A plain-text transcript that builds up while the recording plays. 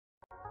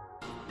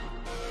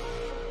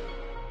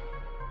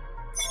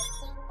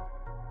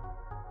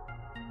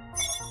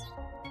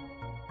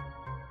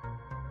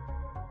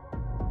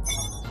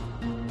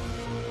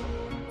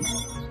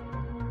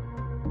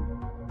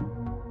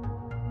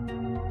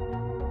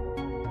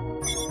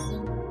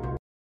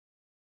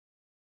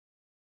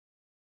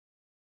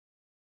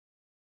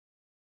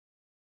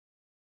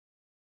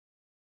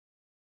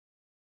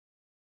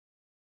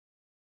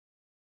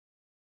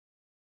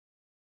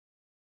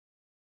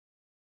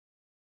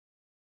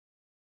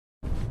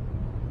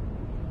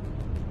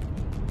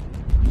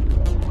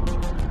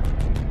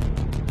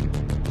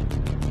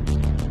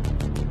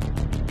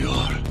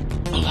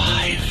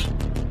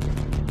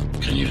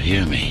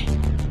hear me?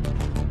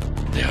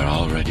 They are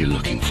already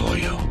looking for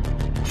you.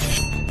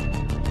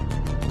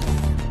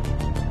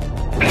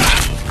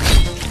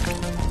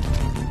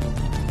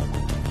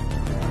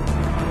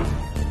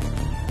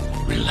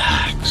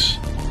 Relax.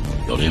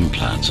 Your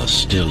implants are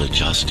still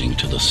adjusting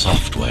to the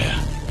software.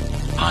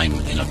 I'm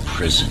in a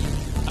prison.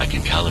 I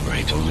can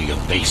calibrate only your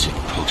basic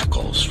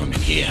protocols from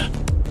in here.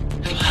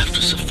 It'll have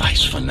to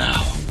suffice for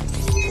now.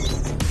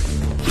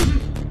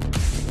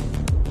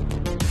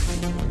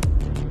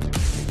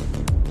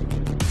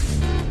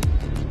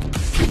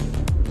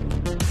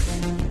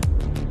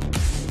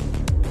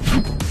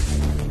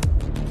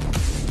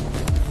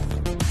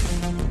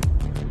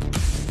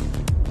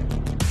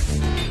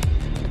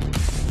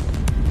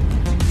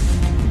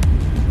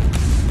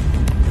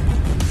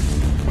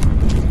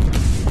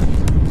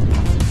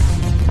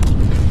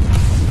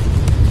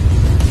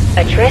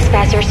 A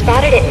trespasser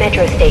spotted at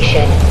Metro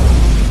Station.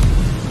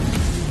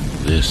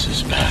 This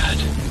is bad.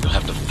 You'll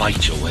have to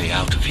fight your way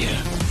out of here.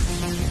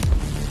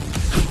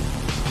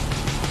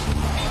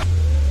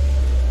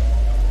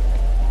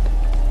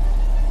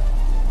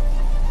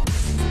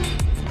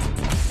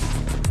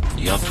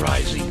 The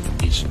uprising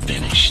is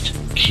finished.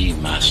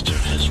 Keymaster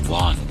has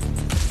won.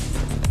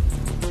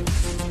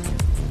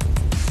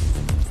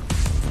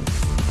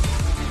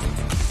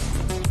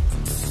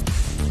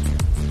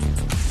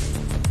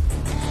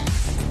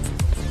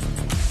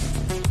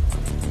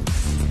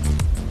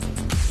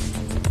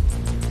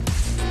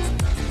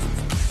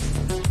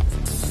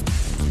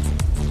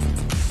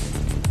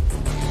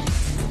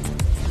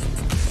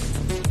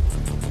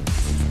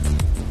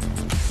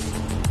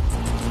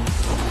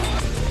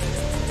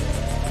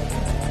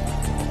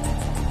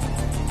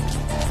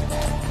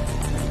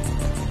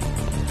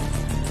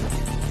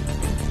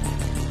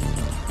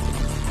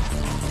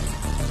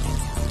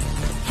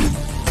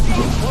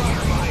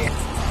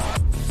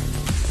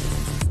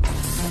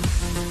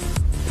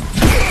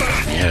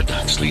 Air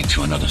ducts lead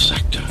to another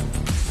sector.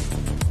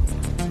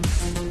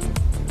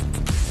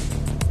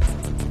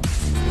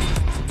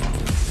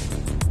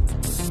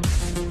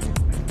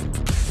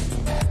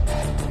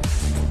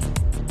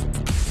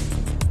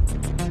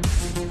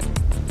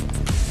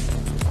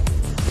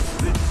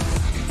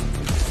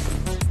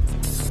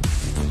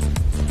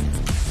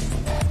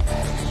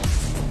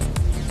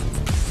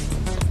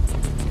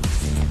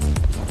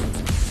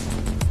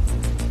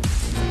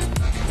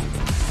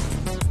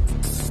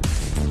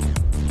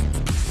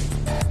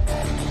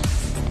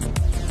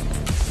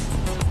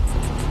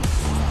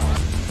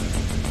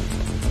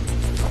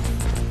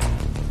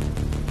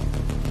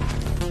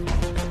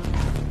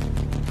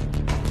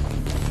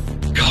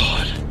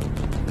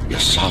 Your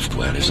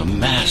software is a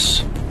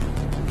mess.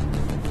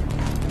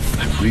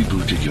 I've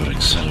rebooted your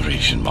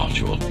acceleration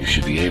module. You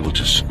should be able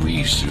to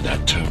squeeze through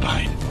that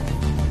turbine.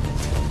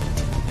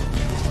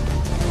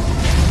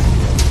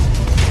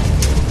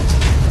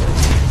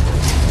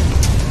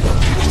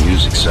 You can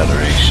use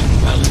acceleration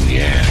while in the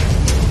air.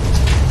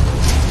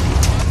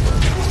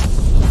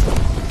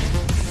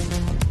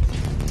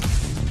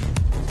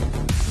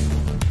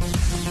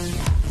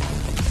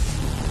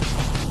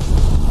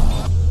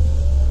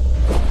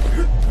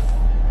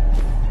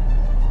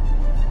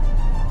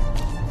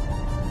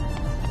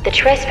 The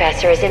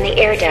trespasser is in the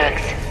air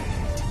ducts.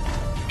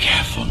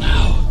 Careful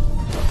now.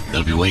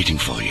 They'll be waiting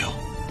for you.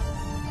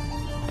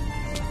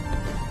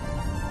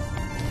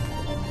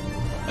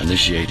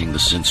 Initiating the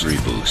sensory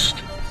boost.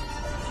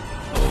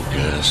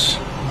 Focus.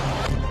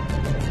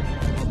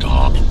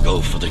 Dog, go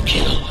for the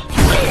kill.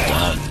 Well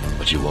done,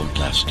 but you won't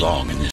last long in this.